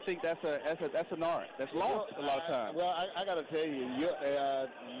 And I think that's an art that's lost a lot of times. Well, I got to tell you,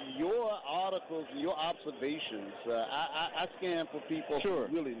 your articles, your observations, I scan for people who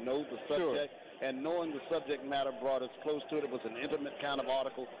really know the subject. And knowing the subject matter brought us close to it. It was an intimate kind of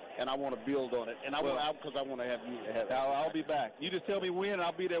article, and I want to build on it. And I want to have you have it. I'll be back. You just tell me when, and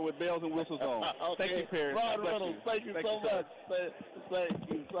I'll be there with bells and whistles on. Okay. Thank you, Perry. Ron Reynolds, thank you so much. Thank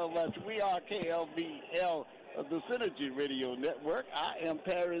you so much. We are KLVL, the Synergy Radio Network. I am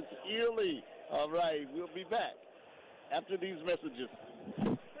Paris Ely. All right, we'll be back after these messages.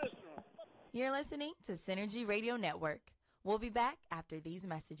 You're listening to Synergy Radio Network. We'll be back after these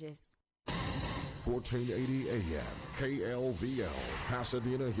messages. 1480 AM, KLVL,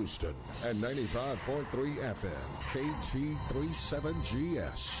 Pasadena, Houston, and 95.3 FM,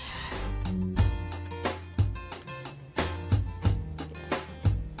 KT37GS.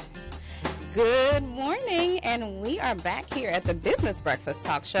 Good morning, and we are back here at the Business Breakfast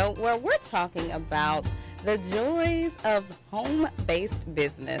Talk Show, where we're talking about the joys of home-based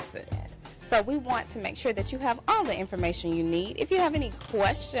businesses. So we want to make sure that you have all the information you need. If you have any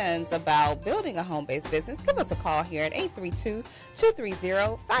questions about building a home-based business, give us a call here at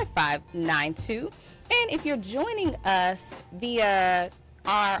 832-230-5592. And if you're joining us via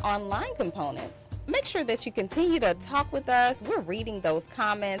our online components, make sure that you continue to talk with us. We're reading those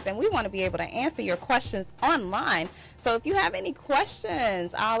comments, and we want to be able to answer your questions online. So if you have any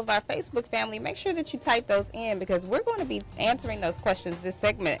questions, all of our Facebook family, make sure that you type those in, because we're going to be answering those questions this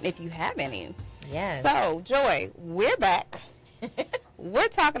segment if you have any. Yes. So, Joy, we're back. We're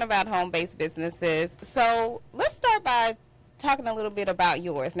talking about home-based businesses. So let's start by talking a little bit about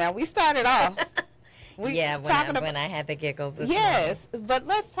yours. Now, we started off. When I had the giggles. Yes, but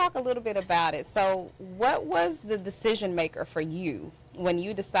let's talk a little bit about it. So what was the decision maker for you when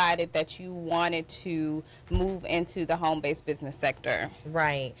you decided that you wanted to move into the home-based business sector?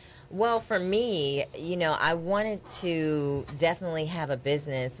 Right. Well, for me, I wanted to definitely have a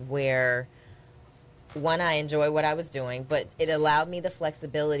business where, one, I enjoy what I was doing, but it allowed me the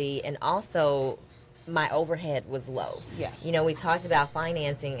flexibility, and also my overhead was low. Yeah. We talked about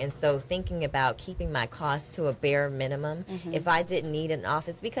financing, and so thinking about keeping my costs to a bare minimum. Mm-hmm. If I didn't need an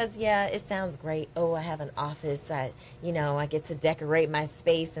office, because it sounds great. Oh, I have an office. I get to decorate my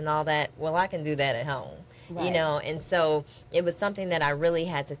space and all that. Well, I can do that at home. Right. And so it was something that I really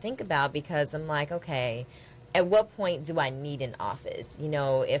had to think about, because I'm like, okay, at what point do I need an office?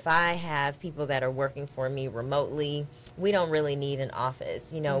 If I have people that are working for me remotely, we don't really need an office.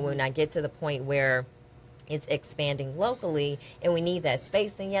 Mm-hmm. When I get to the point where it's expanding locally and we need that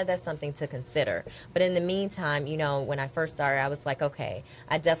space, then that's something to consider. But in the meantime, when I first started, I was like, okay,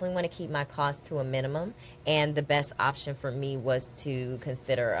 I definitely want to keep my costs to a minimum, and the best option for me was to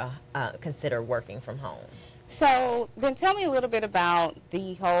consider working from home. So then tell me a little bit about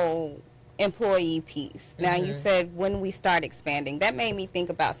the whole employee piece. Now, you said when we start expanding, that made me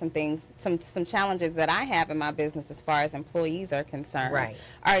think about some things, some challenges that I have in my business as far as employees are concerned. Right.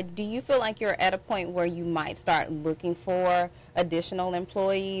 Do you feel like you're at a point where you might start looking for additional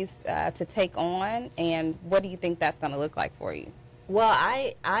employees to take on, and what do you think that's going to look like for you? Well,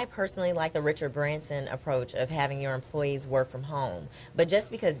 I personally like the Richard Branson approach of having your employees work from home. But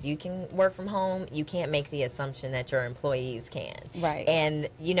just because you can work from home, you can't make the assumption that your employees can. Right. And,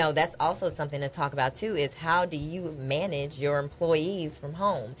 that's also something to talk about, too, is how do you manage your employees from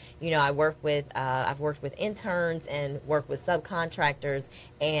home? I've worked with interns and worked with subcontractors,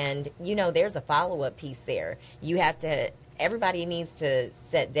 and, there's a follow-up piece there. Everybody needs to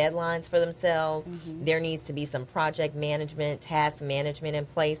set deadlines for themselves. Mm-hmm. There needs to be some project management, task management in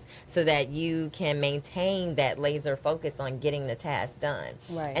place so that you can maintain that laser focus on getting the task done.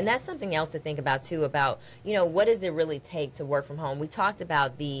 Right. And that's something else to think about, too, about, what does it really take to work from home? We talked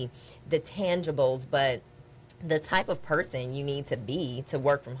about the tangibles, but the type of person you need to be to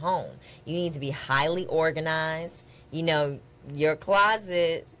work from home. You need to be highly organized. Your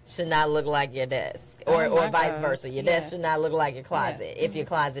closet should not look like your desk, or vice versa. Your desk should not look like your closet if your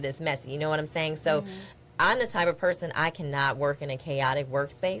closet is messy. You know what I'm saying? So I'm the type of person, I cannot work in a chaotic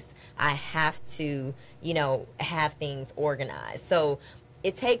workspace. I have to, have things organized. So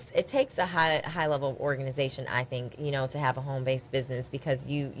it takes a high level of organization, I think, you know, to have a home-based business, because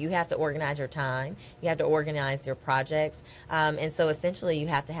you have to organize your time, you have to organize your projects, and so essentially you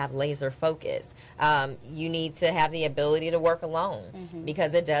have to have laser focus. You need to have the ability to work alone,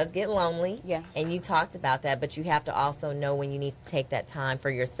 because it does get lonely. Yeah. And you talked about that, but you have to also know when you need to take that time for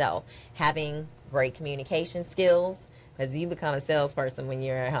yourself. Having great communication skills, because you become a salesperson when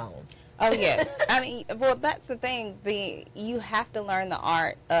you're at home. Oh, yes. I mean, well, that's the thing. You have to learn the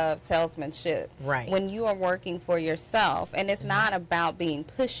art of salesmanship. Right. When you are working for yourself. And it's not about being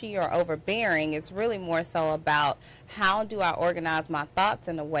pushy or overbearing. It's really more so about how do I organize my thoughts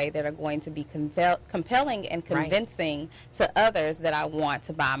in a way that are going to be compelling and convincing to others that I want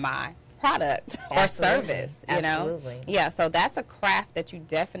to buy my product or service, you know? Yeah, so that's a craft that you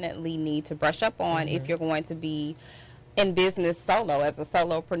definitely need to brush up on if you're going to be in business solo, as a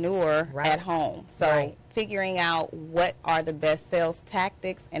solopreneur at home. So figuring out what are the best sales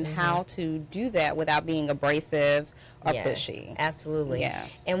tactics and how to do that without being abrasive or pushy. Absolutely. Yeah.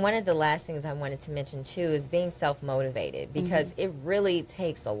 And one of the last things I wanted to mention too is being self-motivated, because it really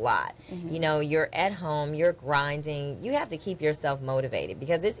takes a lot. You know, you're at home, you're grinding, you have to keep yourself motivated,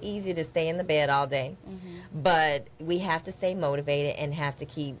 because it's easy to stay in the bed all day, but we have to stay motivated and have to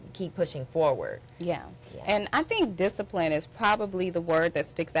keep pushing forward. Yeah. And I think discipline is probably the word that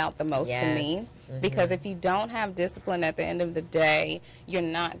sticks out the most to me, because if you don't have discipline at the end of the day, you're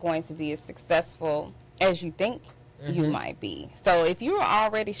not going to be as successful as you think you might be. So if you're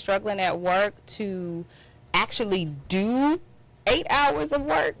already struggling at work to actually do 8 hours of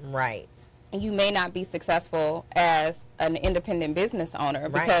work, you may not be successful as an independent business owner,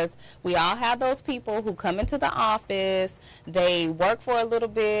 because we all have those people who come into the office, they work for a little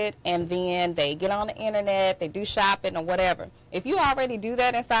bit, and then they get on the internet, they do shopping or whatever. If you already do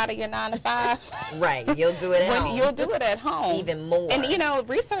that inside of your 9 to 5, you'll do it at home. You'll do it at home. Even more. And, you know,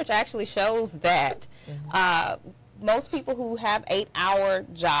 research actually shows that most people who have 8-hour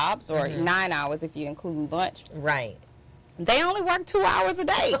jobs, or 9 hours if you include lunch, they only work 2 hours a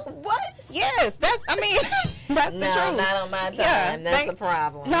day. What? Yes, that's the truth. No, not on my time. That's a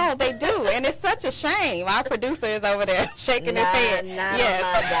problem. No, they do, and it's such a shame. Our producer is over there shaking his head. Not on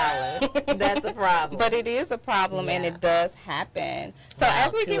my dollar. That's a problem. But it is a problem, and it does happen. So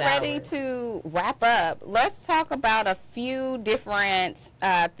as we get ready to wrap up, let's talk about a few different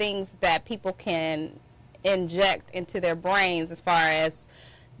things that people can inject into their brains as far as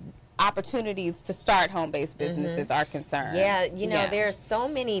opportunities to start home-based businesses are concerned. Yeah, you know, there are so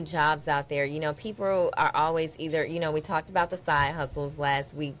many jobs out there. You know, people are always either, you know, we talked about the side hustles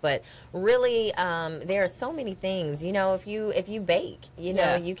last week, but really there are so many things. You know, if you bake, you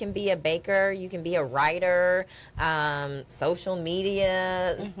know, you can be a baker, you can be a writer, social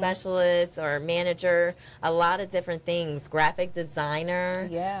media specialist or manager, a lot of different things, graphic designer.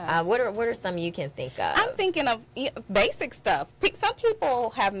 What are some you can think of? I'm thinking of basic stuff. Some people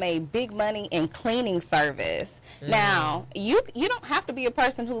have made big money in cleaning service. Now, you don't have to be a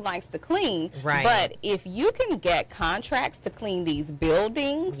person who likes to clean, but if you can get contracts to clean these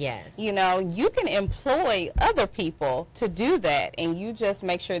buildings, you know, you can employ other people to do that, and you just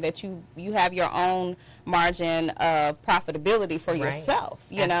make sure that you have your own margin of profitability for yourself,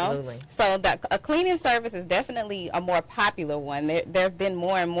 you know. So a cleaning service is definitely a more popular one. There have been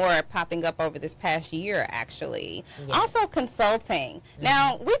more and more popping up over this past year, actually. Also consulting.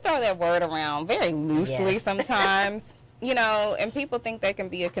 Now, we throw that word around very loosely sometimes. You know, and people think they can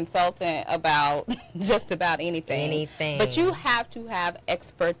be a consultant about just about anything. But you have to have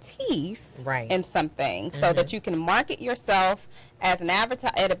expertise in something so that you can market yourself as an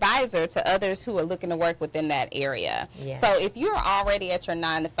advisor to others who are looking to work within that area. So if you're already at your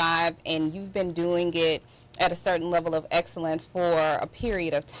 9 to 5 and you've been doing it at a certain level of excellence for a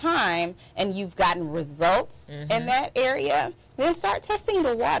period of time and you've gotten results in that area, then start testing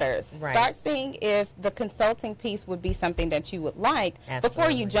the waters. Start seeing if the consulting piece would be something that you would like.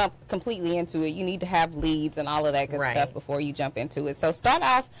 Before you jump completely into it. You need to have leads and all of that good stuff before you jump into it. So start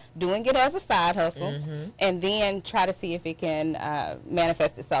off doing it as a side hustle and then try to see if it can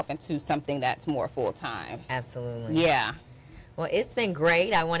manifest itself into something that's more full-time. Absolutely. Yeah. Well, it's been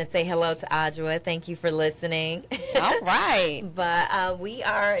great. I want to say hello to Audra. Thank you for listening. All right. But we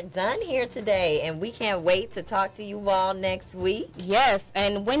are done here today, and we can't wait to talk to you all next week. Yes,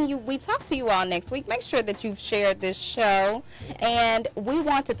 and when we talk to you all next week, make sure that you've shared this show. And we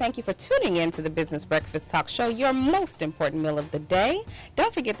want to thank you for tuning in to the Business Breakfast Talk Show, your most important meal of the day.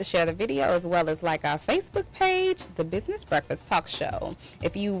 Don't forget to share the video as well as like our Facebook page, the Business Breakfast Talk Show.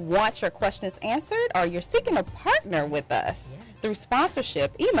 If you want your questions answered or you're seeking a partner with us, through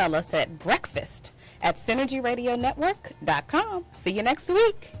sponsorship, email us at breakfast at synergyradionetwork.com. See you next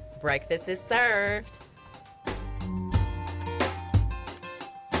week. Breakfast is served.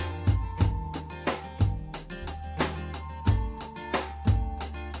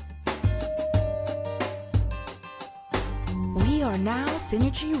 We are now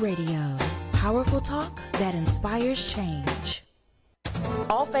Synergy Radio. Powerful talk that inspires change.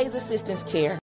 All Phase Assistance Care